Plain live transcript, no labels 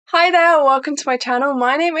Hi there, welcome to my channel.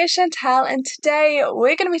 My name is Chantelle and today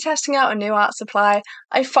we're going to be testing out a new art supply.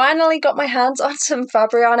 I finally got my hands on some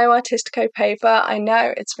Fabriano Artistico paper. I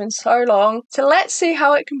know, it's been so long. So let's see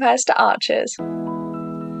how it compares to Arches.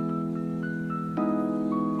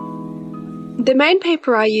 The main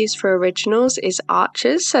paper I use for originals is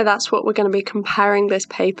Arches, so that's what we're going to be comparing this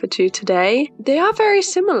paper to today. They are very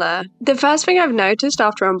similar. The first thing I've noticed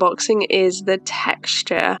after unboxing is the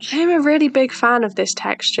texture. I'm a really big fan of this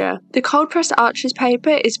texture. The cold pressed Arches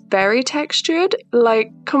paper is very textured,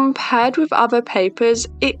 like compared with other papers,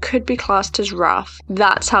 it could be classed as rough.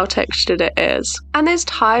 That's how textured it is. And there's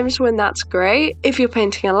times when that's great. If you're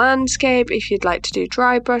painting a landscape, if you'd like to do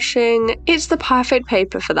dry brushing, it's the perfect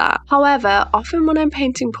paper for that. However, often when I'm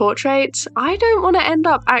painting portraits, I don't want to end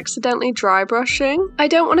up accidentally dry brushing. I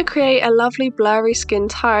don't want to create a lovely blurry skin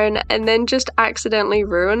tone and then just accidentally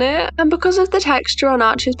ruin it. And because of the texture on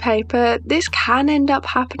Arches paper, this can end up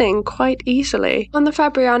happening quite easily. On the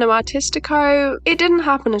Fabriano Artistico, it didn't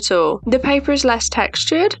happen at all. The paper is less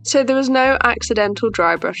textured, so there was no accidental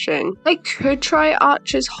dry brushing. I could try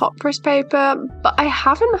Arches hot press paper, but I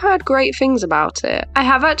haven't heard great things about it. I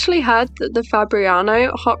have actually heard that the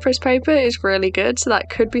Fabriano hot press paper is really good, so that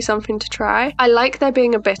could be something to try. I like there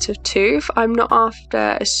being a bit of tooth. I'm not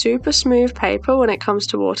after a super smooth paper when it comes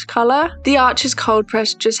to watercolor. The Arches Cold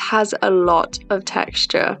Pressed just has a lot of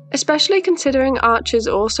texture, especially considering Arches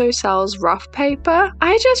also sells rough paper.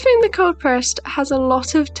 I just think the Cold Pressed has a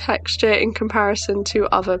lot of texture in comparison to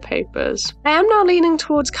other papers. I am now leaning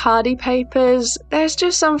towards Cardi papers. There's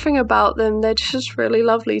just something about them, they're just really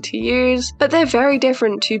lovely to use, but they're very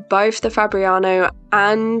different to both the Fabriano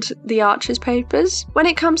and the Arches papers. When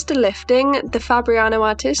it comes to lifting, the Fabriano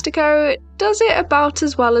Artistico does it about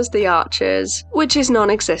as well as the Arches, which is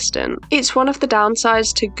non-existent. It's one of the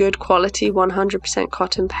downsides to good quality 100%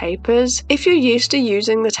 cotton papers. If you're used to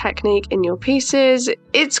using the technique in your pieces,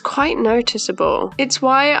 it's quite noticeable. It's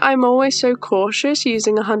why I'm always so cautious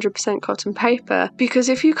using 100% cotton paper, because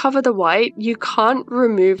if you cover the white, you can't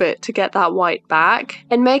remove it to get that white back.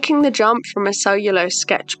 And making the jump from a cellulose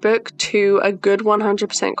sketchbook to a good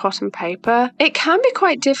 100% cotton paper, it can be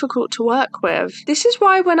quite difficult to work with. This is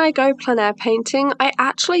why when I go plein air painting, I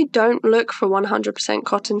actually don't look for 100%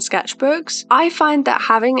 cotton sketchbooks. I find that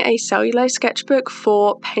having a cellulose sketchbook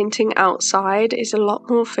for painting outside is a lot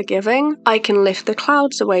more forgiving. I can lift the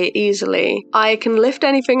clouds away easily. I can lift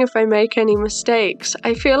anything if I make any mistakes.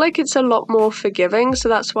 I feel like it's a lot more forgiving, so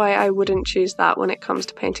that's why I wouldn't choose that when it comes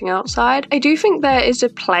to painting outside. I do think there is a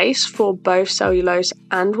place for both cellulose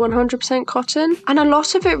and 100% cotton, and a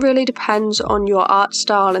lot of it really depends on your art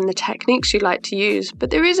style and the techniques you like to use, but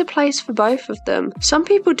there is a place for both of them. Some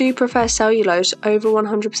people do prefer cellulose over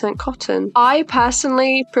 100% cotton. I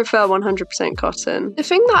personally prefer 100% cotton. The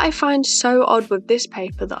thing that I find so odd with this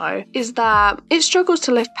paper though is that it struggles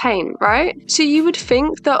to lift paint, right? So you would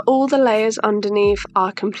think that all the layers underneath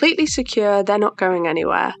are completely secure, they're not going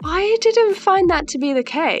anywhere. I didn't find that to be the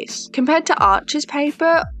case. Compared to Arches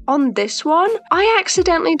paper, on this one, I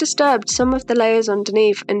accidentally disturbed some of the layers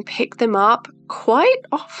underneath and picked them up quite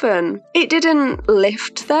often. It didn't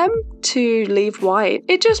lift them to leave white,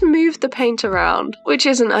 it just moved the paint around, which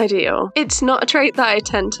isn't ideal. It's not a trait that I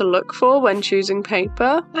tend to look for when choosing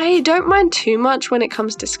paper. I don't mind too much when it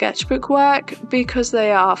comes to sketchbook work because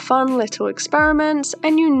they are fun little experiments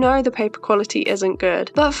and you know the paper quality isn't good.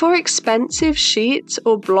 But for expensive sheets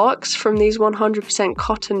or blocks from these 100%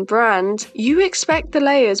 cotton brands, you expect the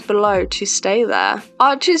layers below to stay there.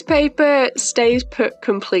 Arches paper stays put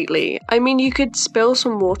completely. I mean, you could spill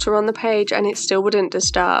some water on the page and it still wouldn't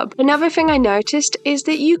disturb. Another thing I noticed is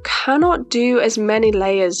that you cannot do as many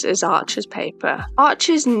layers as Arches paper.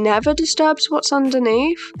 Arches never disturbs what's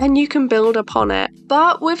underneath and you can build upon it.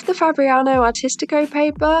 But with the Fabriano Artistico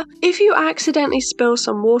paper, if you accidentally spill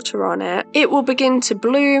some water on it, it will begin to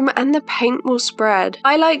bloom and the paint will spread.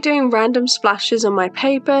 I like doing random splashes on my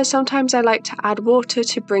paper. Sometimes I like to add water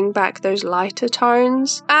to bring back those lighter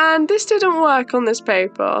tones. And this didn't work on this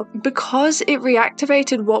paper because it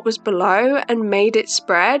reactivated what was below and made it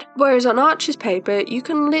spread, whereas on Arches paper you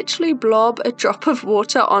can literally blob a drop of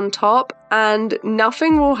water on top and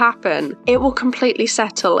nothing will happen. It will completely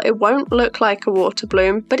settle. It won't look like a water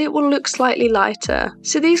bloom, but it will look slightly lighter.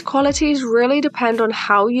 So these qualities really depend on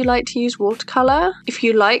how you like to use watercolor. If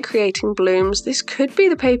you like creating blooms, this could be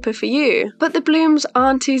the paper for you. But the blooms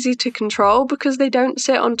aren't easy to control because they don't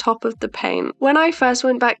sit on top of the paint. When I first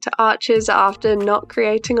went back to Arches after not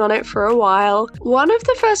creating on it for a while, one of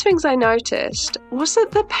the first things I noticed was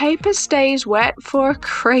that the paper stays wet for a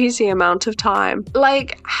crazy amount of time.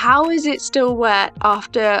 Like, how is it it's still wet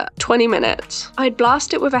after 20 minutes. I'd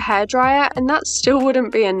blast it with a hairdryer and that still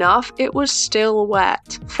wouldn't be enough, it was still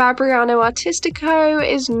wet. Fabriano Artistico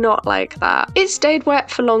is not like that. It stayed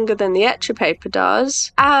wet for longer than the Etcher paper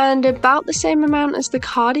does, and about the same amount as the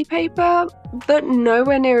Cardi paper, but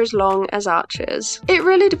nowhere near as long as Arches. It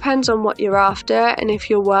really depends on what you're after and if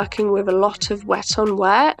you're working with a lot of wet on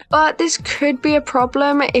wet, but this could be a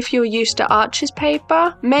problem if you're used to Arches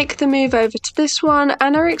paper, make the move over to this one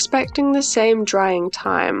and are expecting the same drying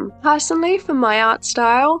time. Personally, for my art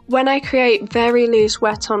style, when I create very loose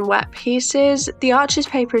wet on wet pieces, the Arches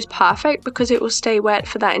paper is perfect because it will stay wet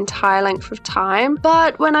for that entire length of time,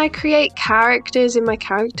 but when I create characters in my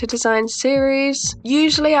character design series,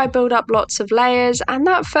 usually I build up lots of layers and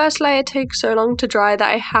that first layer takes so long to dry that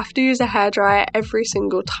I have to use a hairdryer every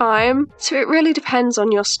single time, so it really depends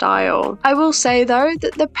on your style. I will say though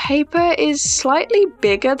that the paper is slightly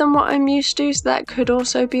bigger than what I'm used to, so that could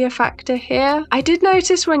also be a factor here. I did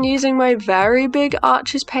notice when using my very big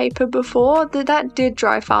Arches paper before that did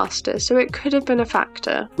dry faster, so it could have been a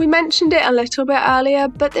factor. We mentioned it a little bit earlier,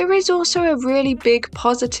 but there is also a really big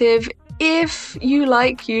positive. If you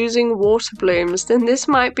like using water blooms, then this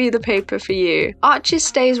might be the paper for you. Arches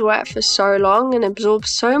stays wet for so long and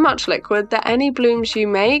absorbs so much liquid that any blooms you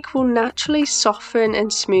make will naturally soften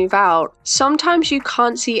and smooth out. Sometimes you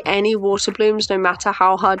can't see any water blooms no matter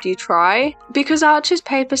how hard you try, because Arches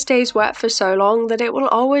paper stays wet for so long that it will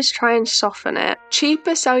always try and soften it.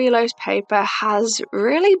 Cheaper cellulose paper has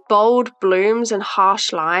really bold blooms and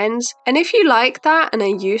harsh lines, and if you like that and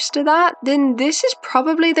are used to that, then this is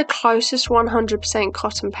probably the closest 100%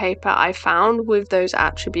 cotton paper I found with those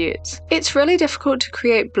attributes. It's really difficult to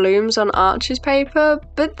create blooms on Arches paper,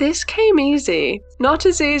 but this came easy. Not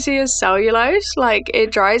as easy as cellulose, like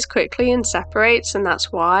it dries quickly and separates and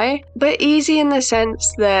that's why, but easy in the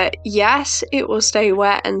sense that yes, it will stay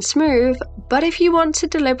wet and smooth, but if you want to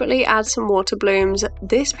deliberately add some water blooms,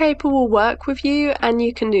 this paper will work with you and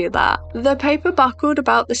you can do that. The paper buckled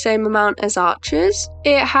about the same amount as Arches.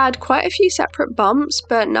 It had quite a few separate bumps,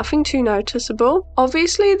 but nothing too noticeable.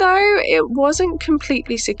 Obviously though, it wasn't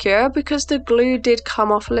completely secure because the glue did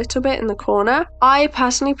come off a little bit in the corner. I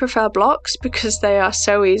personally prefer blocks because they are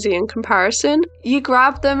so easy in comparison. You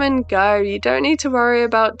grab them and go. You don't need to worry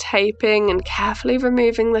about taping and carefully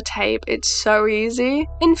removing the tape. It's so easy.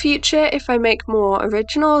 In future, if I make more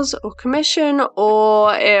originals or commission,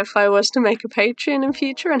 or if I was to make a Patreon in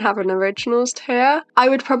future and have an originals tier, I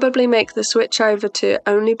would probably make the switch over to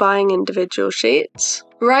only buying individual sheets.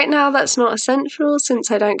 Right now that's not essential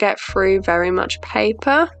since I don't get through very much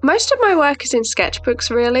paper. Most of my work is in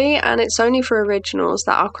sketchbooks really, and it's only for originals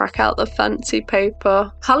that I'll crack out the fancy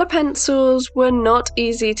paper. Colour pencils were not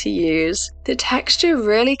easy to use. The texture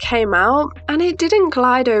really came out and it didn't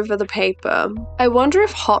glide over the paper. I wonder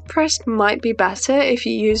if hot pressed might be better if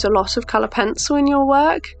you use a lot of colour pencil in your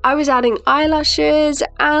work. I was adding eyelashes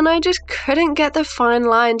and I just couldn't get the fine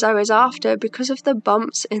lines I was after because of the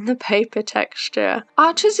bumps in the paper texture.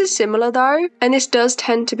 Arches is similar though, and this does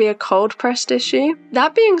tend to be a cold pressed issue.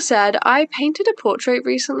 That being said, I painted a portrait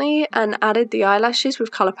recently and added the eyelashes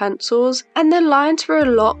with colour pencils, and the lines were a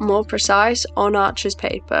lot more precise on Arches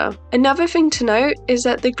paper. Another thing to note is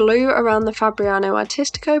that the glue around the Fabriano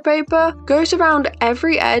Artistico paper goes around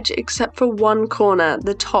every edge except for one corner,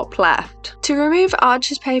 the top left. To remove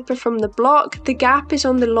Arches paper from the block, the gap is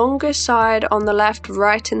on the longest side on the left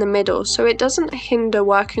right in the middle, so it doesn't hinder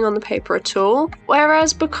working on the paper at all. Whereas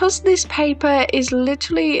because this paper is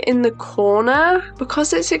literally in the corner,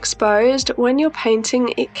 because it's exposed, when you're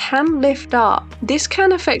painting it can lift up. This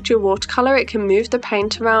can affect your watercolor, it can move the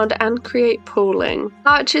paint around and create pooling.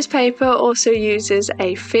 Arches paper also uses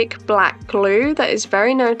a thick black glue that is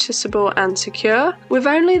very noticeable and secure, with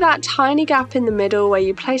only that tiny gap in the middle where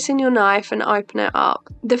you place in your knife and open it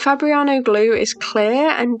up. The Fabriano glue is clear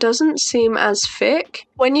and doesn't seem as thick.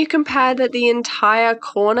 When you compare that the entire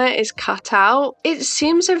corner is cut out, it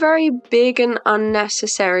seems a very big and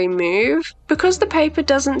unnecessary move because the paper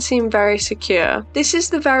doesn't seem very secure. This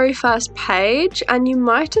is the very first page and you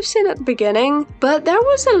might have seen at the beginning, but there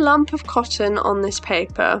was a lump of cotton on this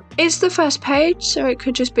paper. It's the first page, so it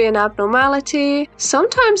could just be an abnormality.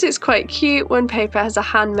 Sometimes it's quite cute when paper has a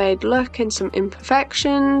handmade look and some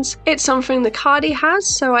imperfections. It's something the Cardi has,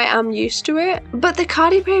 so I am used to it, but the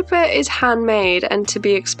Cardi paper is handmade and to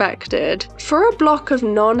be expected. For a block of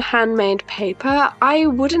non-handmade paper, I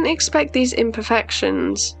wouldn't expect these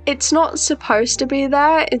imperfections. It's not supposed to be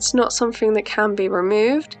there, it's not something that can be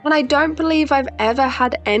removed, and I don't believe I've ever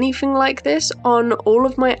had anything like this on all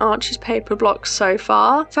of my Arches paper blocks so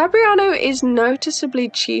far. Fabriano is noticeably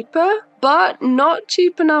cheaper, but not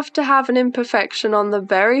cheap enough to have an imperfection on the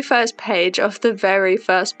very first page of the very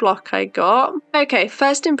first block I got. Okay,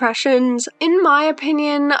 first impressions. In my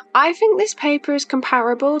opinion, I think this paper is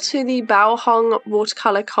comparable to the Baohong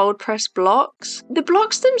Watercolor Cold Pressed blocks. The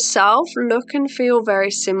blocks themselves look and feel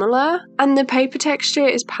very similar, and the paper texture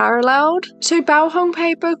is paralleled. So Baohong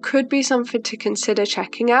paper could be something to consider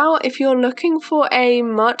checking out if you're looking for a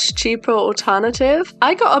much cheaper alternative.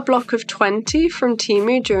 I got a block of 20 from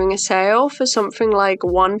Temu during a sale for something like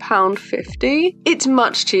 £1.50. It's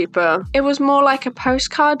much cheaper. It was more like a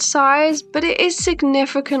postcard size, but it is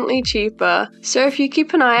significantly cheaper. So if you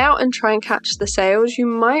keep an eye out and try and catch the sales, you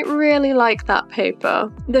might really like that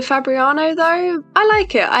paper. The Fabriano though, I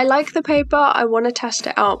like it. I like the paper. I want to test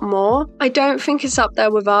it out more. I don't think it's up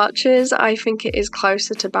there with Arches. I think it is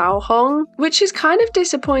closer to Baohong, which is kind of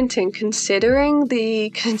disappointing considering the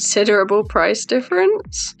considerable price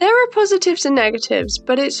difference. There are positives and negatives,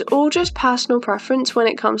 but it's all just personal preference when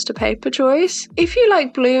it comes to paper choice. If you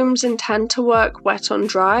like blooms and tend to work wet on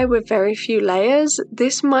dry with very few layers,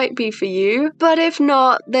 this might be for you, but if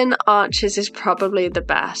not, then Arches is probably the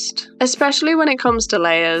best, especially when it comes to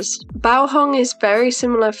layers. Baohong is very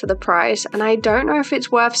similar for the price, and I don't know if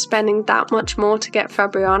it's worth spending that much more to get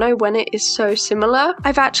Fabriano when it is so similar.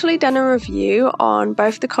 I've actually done a review on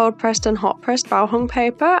both the cold pressed and hot pressed Baohong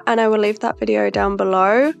paper, and I will leave that video down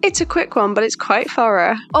below. It's a quick one, but it's quite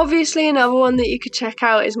thorough. Obviously, another one that you could check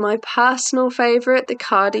out is my personal favorite, the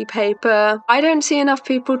Cardi paper. I don't see enough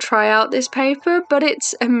people try out this paper, but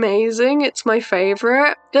it's amazing. It's my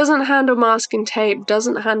favorite. Doesn't handle masking tape,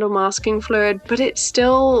 doesn't handle masking fluid, but it's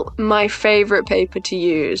still my favorite paper to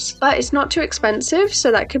use. But it's not too expensive,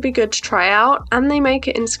 so that could be good to try out, and they make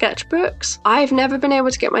it in sketchbooks. I've never been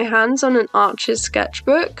able to get my hands on an Arches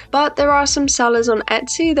sketchbook, but there are some sellers on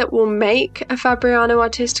Etsy that will make a Fabriano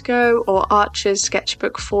Artistico or Arches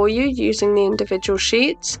sketchbook for you using the individual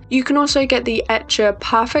sheets. You can also get the Etcher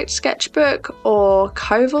Perfect sketchbook or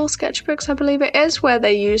Koval sketchbooks, I believe it is, where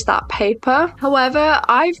they use that paper. However,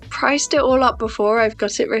 I've priced it all up before. I've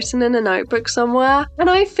got it written in a notebook somewhere, and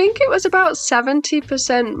I think it was about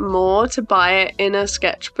 70% more to buy it in a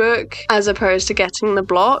sketchbook as opposed to getting the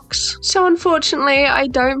blocks. So unfortunately, I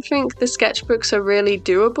don't think the sketchbooks are really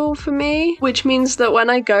doable for me, which means that when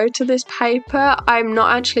I go to this paper, I'm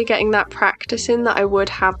not actually getting that practice in that I would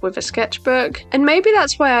have with a sketchbook. And maybe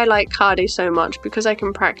that's why I like Cardi so much, because I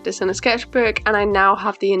can practice in a sketchbook and I now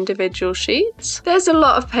have the individual sheets. There's a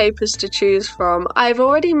lot of papers to choose from. I've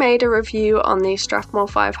already made a review on the Strathmore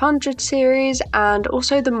 500 series and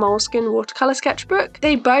also the Moleskine watercolor sketchbook.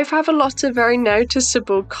 They both have a lot of very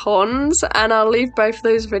noticeable cons, and I'll leave both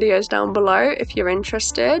those videos down below if you're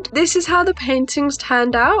interested. This is how the paintings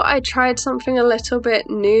turned out. I tried something a little bit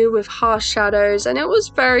new with harsh shadows, and it was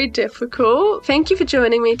very difficult. Thank you for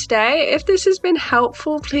joining me today. If this has been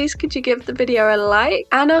helpful, please could you give the video a like,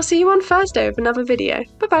 and I'll see you on Thursday with another video.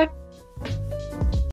 Bye bye.